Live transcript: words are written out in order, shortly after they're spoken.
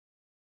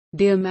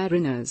Dear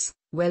mariners,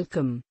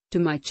 welcome to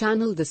my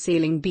channel The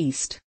Sailing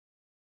Beast.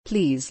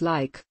 Please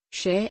like,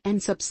 share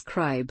and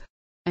subscribe.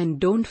 And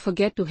don't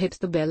forget to hit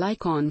the bell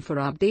icon for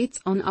updates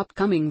on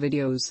upcoming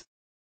videos.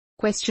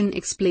 Question: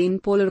 Explain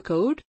Polar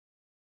Code.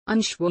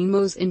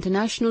 UNSWOMO's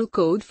International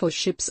Code for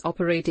Ships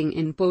Operating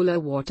in Polar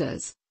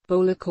Waters,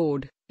 Polar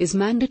Code, is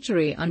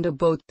mandatory under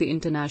both the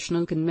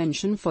International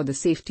Convention for the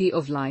Safety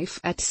of Life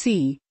at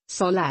Sea,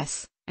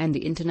 SOLAS, and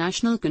the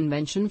International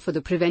Convention for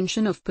the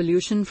Prevention of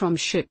Pollution from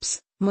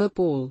Ships,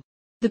 MARPOL.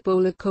 The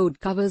Polar Code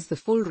covers the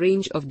full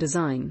range of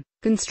design,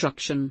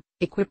 construction,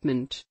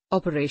 equipment,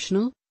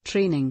 operational,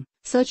 training,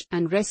 search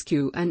and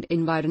rescue and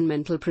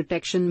environmental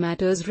protection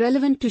matters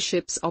relevant to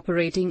ships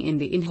operating in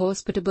the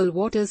inhospitable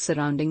waters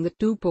surrounding the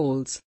two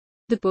poles.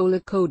 The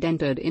Polar Code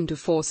entered into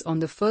force on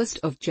the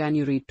 1st of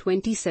January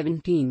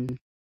 2017.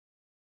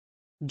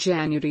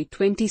 January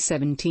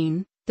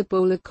 2017, the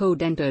Polar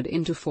Code entered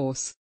into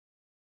force.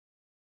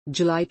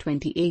 July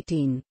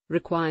 2018,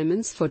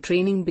 requirements for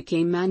training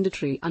became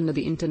mandatory under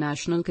the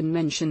International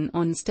Convention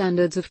on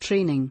Standards of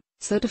Training,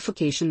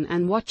 Certification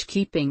and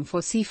Watchkeeping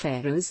for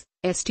Seafarers,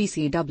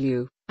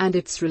 STCW, and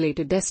its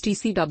related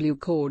STCW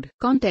Code.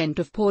 Content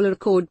of Polar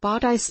Code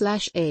Part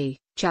I/A,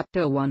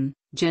 Chapter 1,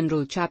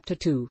 General Chapter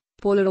 2,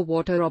 Polar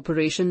Water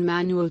Operation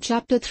Manual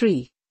Chapter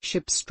 3,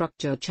 Ship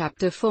Structure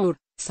Chapter 4,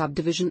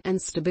 Subdivision and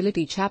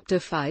Stability Chapter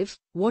 5,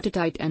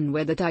 Watertight and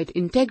Weathertight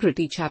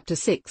Integrity Chapter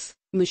 6,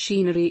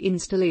 Machinery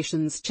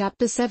Installations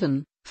Chapter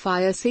 7,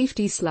 Fire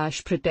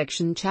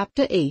Safety/Protection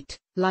Chapter 8,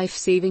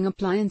 Life-Saving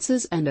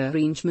Appliances and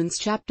Arrangements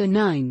Chapter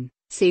 9,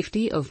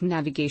 Safety of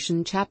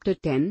Navigation Chapter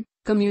 10,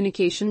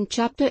 Communication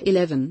Chapter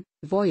 11,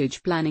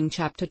 Voyage Planning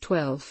Chapter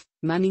 12,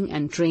 Manning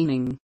and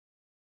Training.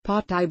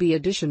 Part IB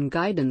Edition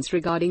Guidance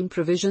regarding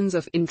provisions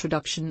of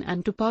introduction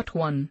and to Part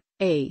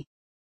 1A.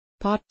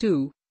 Part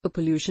 2,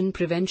 Pollution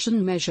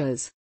Prevention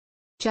Measures.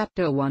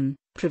 Chapter 1,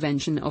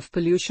 Prevention of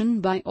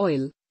Pollution by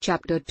Oil.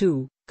 Chapter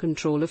 2,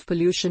 Control of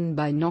Pollution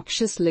by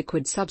Noxious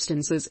Liquid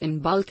Substances in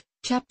Bulk.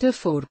 Chapter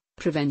 4,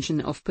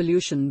 Prevention of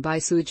Pollution by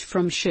Sewage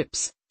from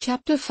Ships.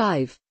 Chapter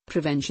 5,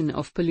 Prevention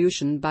of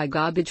Pollution by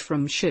Garbage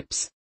from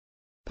Ships.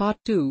 Part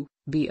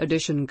 2B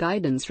Edition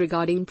Guidance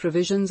regarding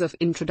provisions of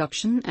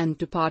introduction and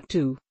to Part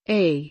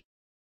 2A.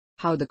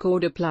 How the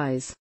code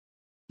applies.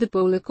 The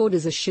Polar Code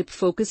is a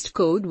ship-focused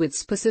code with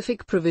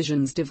specific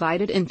provisions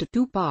divided into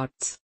two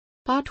parts.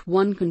 Part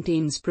 1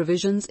 contains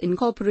provisions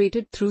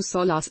incorporated through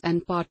SOLAS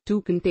and Part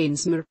 2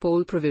 contains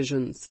MARPOL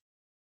provisions.